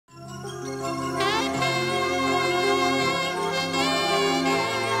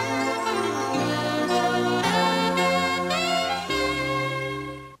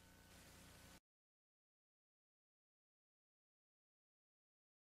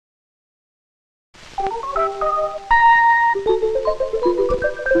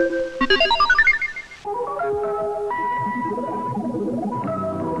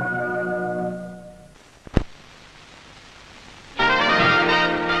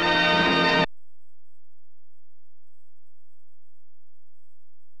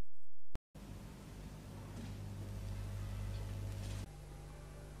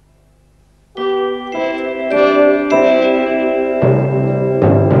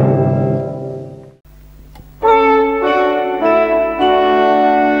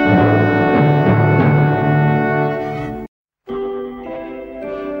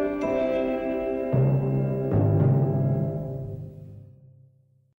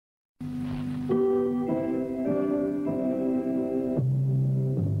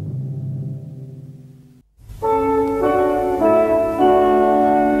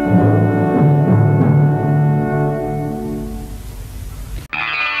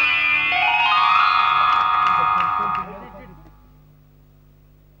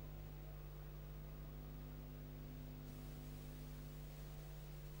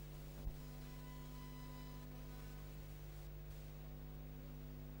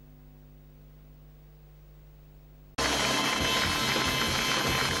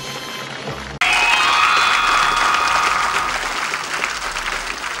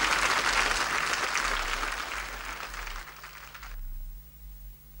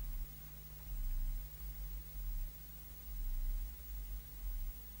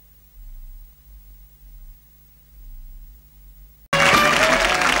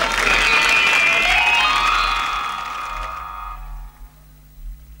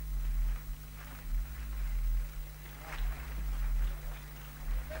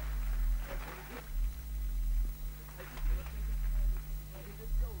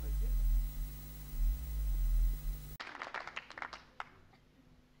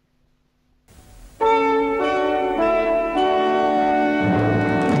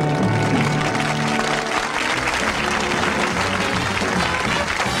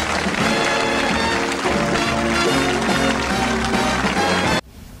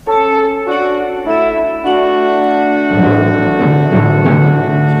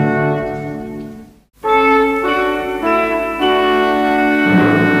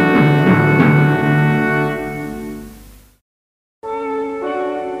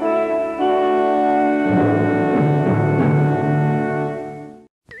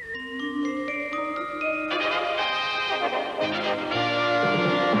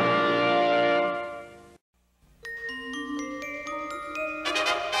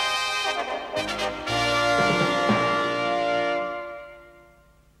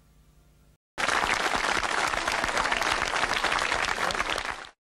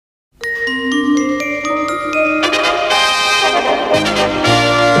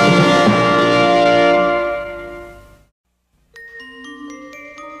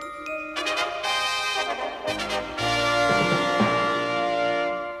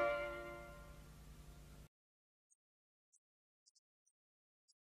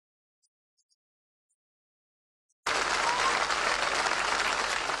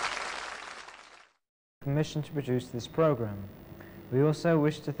Permission to produce this programme. We also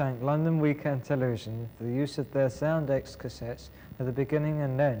wish to thank London Weekend Television for the use of their SoundX cassettes at the beginning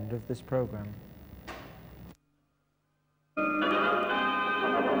and end of this programme.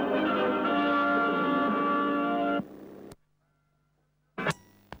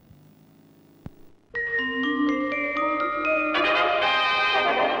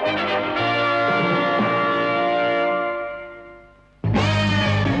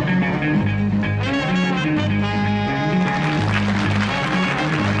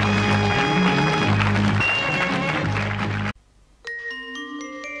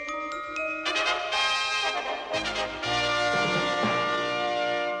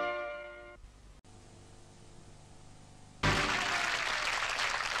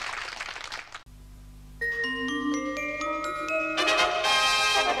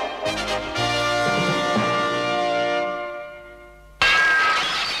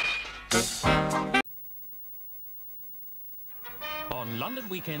 On London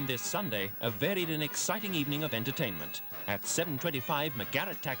Weekend this Sunday, a varied and exciting evening of entertainment. At 7:25,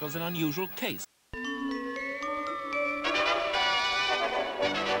 McGarrett tackles an unusual case.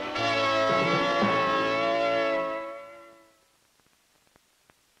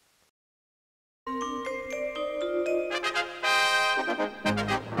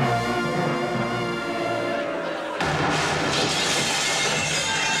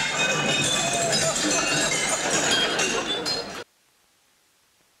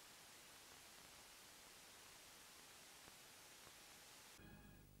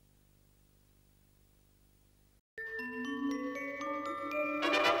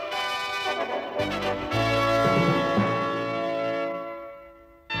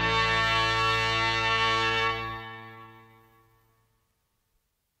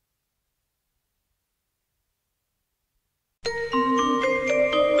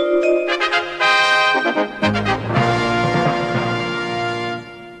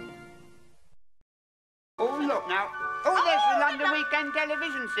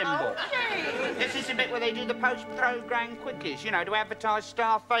 Television symbol. Okay. This is the bit where they do the post-programme quickies, you know, to advertise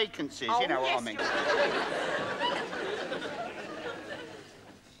staff vacancies, you know what I mean.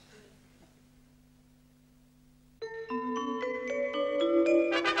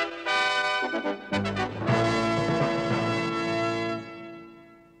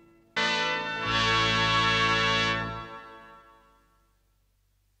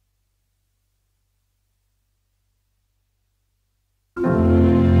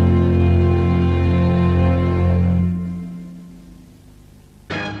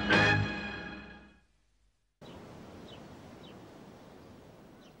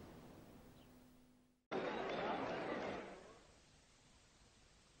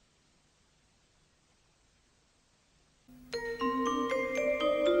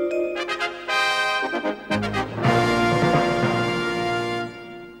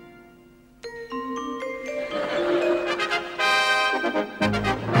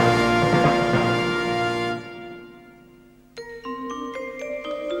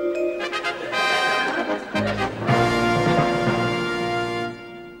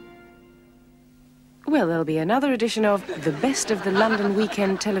 Well, there'll be another edition of The Best of the London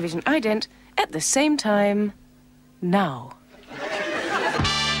Weekend Television Ident at the same time now.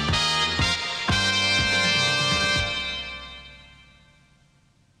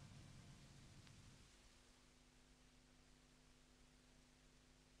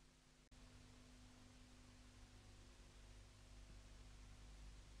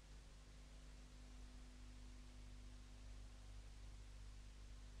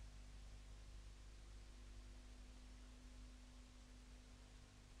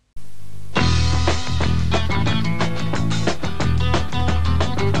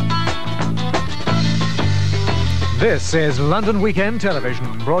 This is London Weekend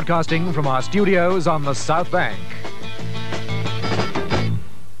Television, broadcasting from our studios on the South Bank.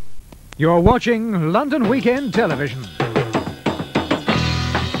 You're watching London Weekend Television.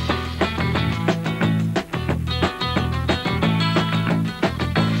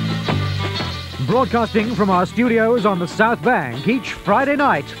 Broadcasting from our studios on the South Bank each Friday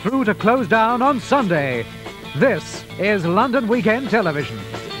night through to close down on Sunday. This is London Weekend Television.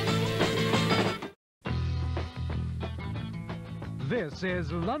 This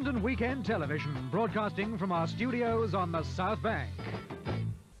is London Weekend Television, broadcasting from our studios on the South Bank.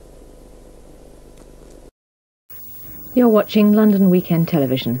 You're watching London Weekend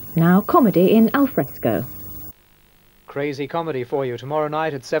Television. Now comedy in alfresco. Crazy comedy for you tomorrow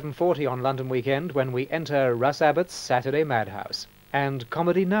night at 7:40 on London Weekend when we enter Russ Abbott's Saturday Madhouse. And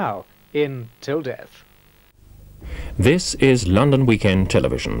comedy now in Till Death. This is London Weekend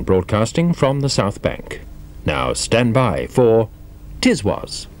Television, broadcasting from the South Bank. Now stand by for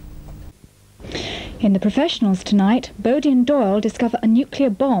Tiswas. In the professionals tonight, Bodie and Doyle discover a nuclear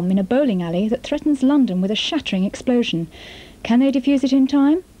bomb in a bowling alley that threatens London with a shattering explosion. Can they defuse it in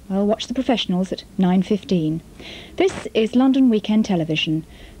time? Well, watch the professionals at 9:15. This is London Weekend Television.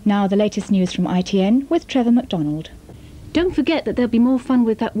 Now the latest news from ITN with Trevor MacDonald. Don't forget that there'll be more fun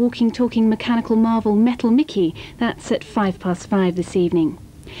with that walking, talking mechanical marvel Metal Mickey. That's at 5:05 this evening.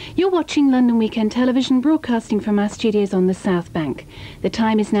 You're watching London Weekend Television, broadcasting from our studios on the South Bank. The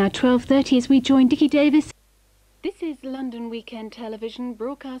time is now 12:30 as we join Dickie Davis. This is London Weekend Television,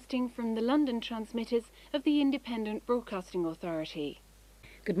 broadcasting from the London transmitters of the Independent Broadcasting Authority.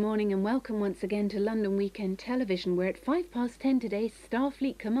 Good morning and welcome once again to London Weekend Television, where at 10:05 today,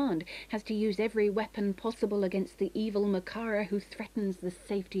 Starfleet Command has to use every weapon possible against the evil Makara who threatens the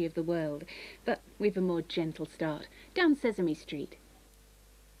safety of the world. But we've a more gentle start. Down Sesame Street.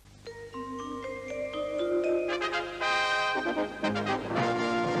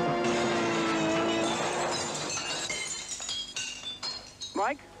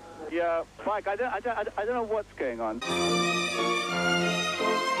 Mike? Yeah, Mike, I don't know what's going on.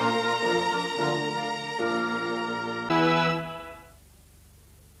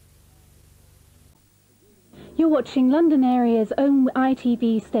 You're watching London area's own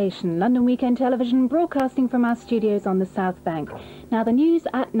ITV station, London Weekend Television, broadcasting from our studios on the South Bank. Now the news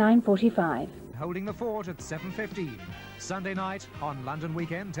at 9:45. Holding the fort at 7:15. Sunday night on London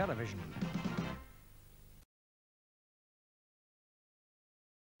Weekend Television.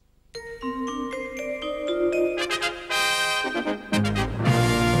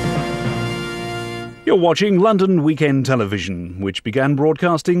 You're watching London Weekend Television, which began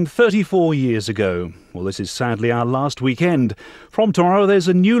broadcasting 34 years ago. Well, this is sadly our last weekend. From tomorrow, there's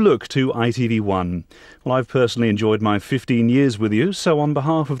a new look to ITV1. Well, I've personally enjoyed my 15 years with you, so on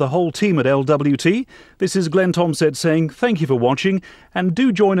behalf of the whole team at LWT, this is Glen Thompsett saying thank you for watching, and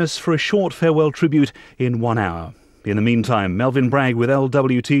do join us for a short farewell tribute in 1 hour. In the meantime, Melvyn Bragg with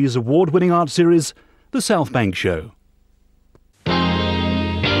LWT's award-winning art series, The South Bank Show.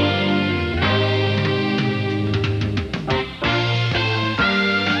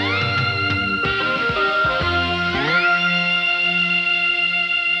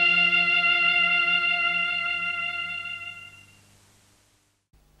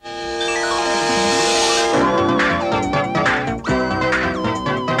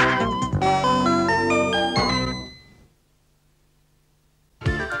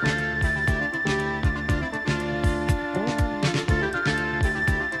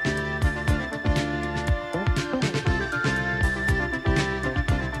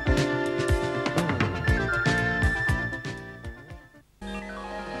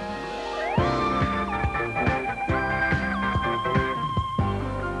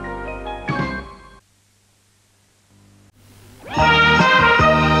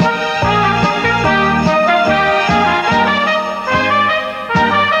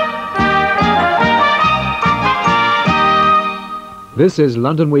 This is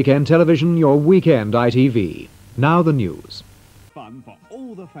London Weekend Television, your weekend ITV. Now the news. Fun for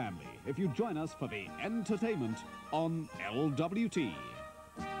all the family if you join us for the entertainment on LWT.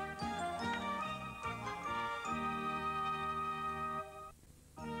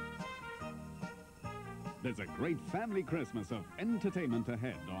 There's a great family Christmas of entertainment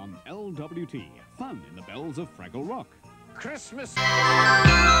ahead on LWT. Fun in the bells of Fraggle Rock. Christmas!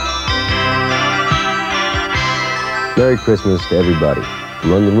 Merry Christmas to everybody.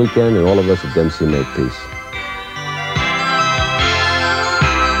 From London Weekend and all of us at Dempsey Makepeace.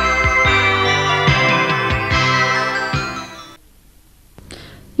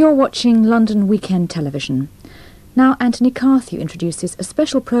 You're watching London Weekend Television. Now Anthony Carthew introduces a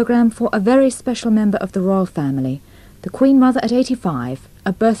special programme for a very special member of the royal family, the Queen Mother at 85,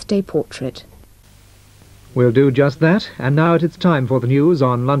 a birthday portrait. We'll do just that, and now it's time for the news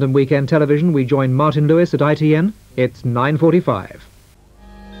on London Weekend Television. We join Martin Lewis at ITN. It's 9:45.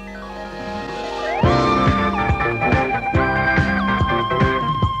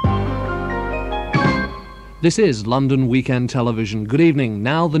 This is London Weekend Television. Good evening.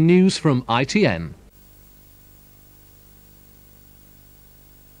 Now the news from ITN.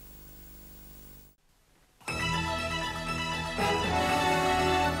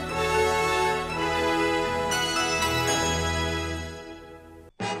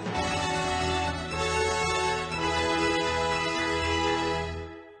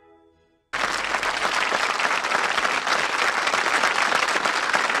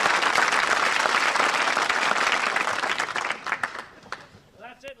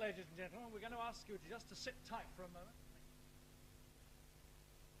 That's it, ladies and gentlemen. We're going to ask you just to sit tight for a moment.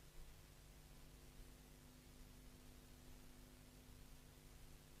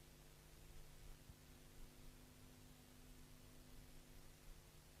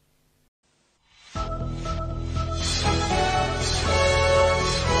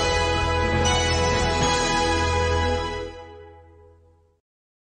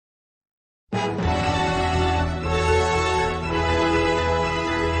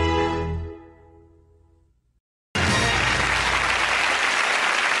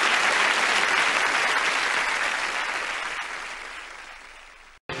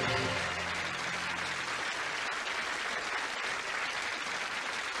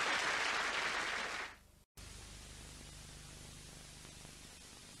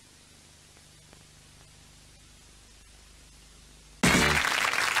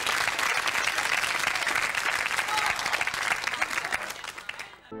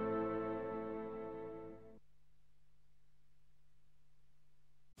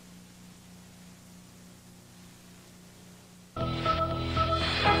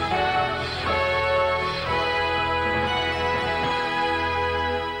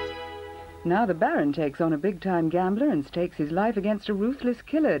 Now the Baron takes on a big-time gambler and stakes his life against a ruthless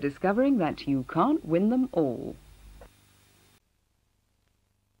killer, discovering that you can't win them all.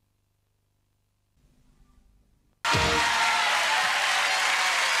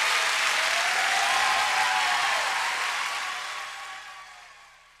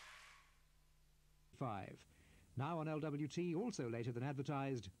 Now on LWT, also later than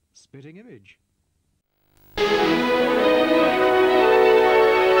advertised, Spitting Image.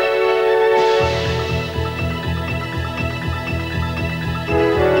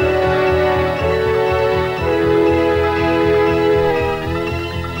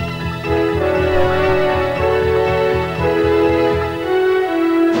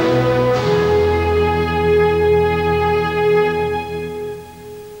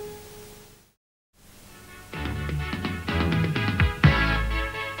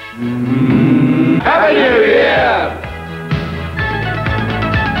 Happy New Year!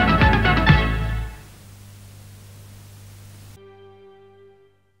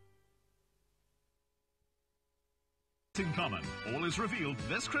 In common, all is revealed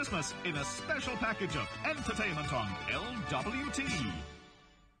this Christmas in a special package of entertainment on LWT.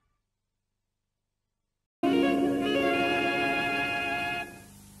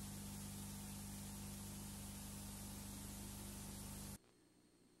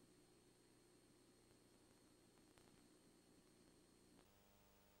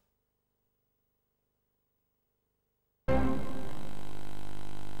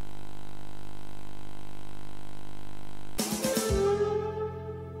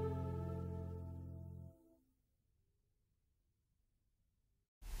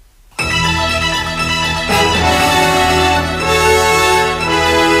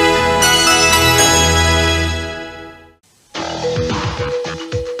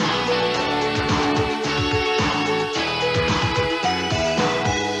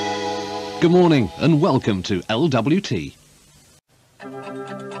 Good morning and welcome to LWT.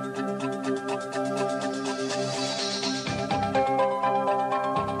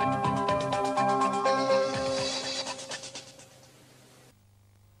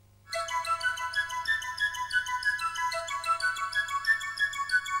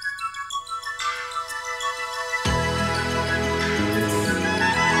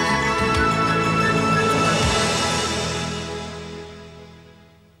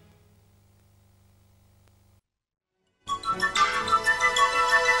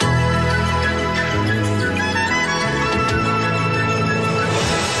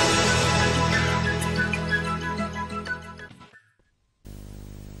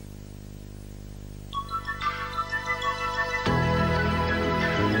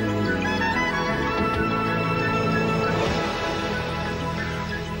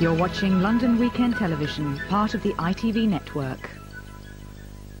 You're watching London Weekend Television, part of the ITV network.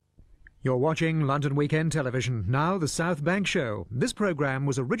 You're watching London Weekend Television, now the South Bank Show. This programme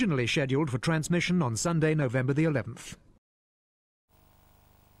was originally scheduled for transmission on Sunday, November the 11th.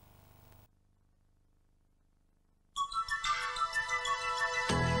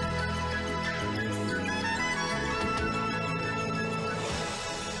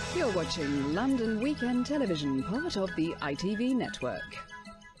 You're watching London Weekend Television, part of the ITV network.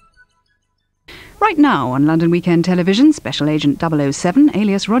 Right now on London Weekend Television, Special Agent 007,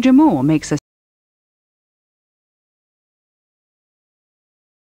 alias Roger Moore, makes a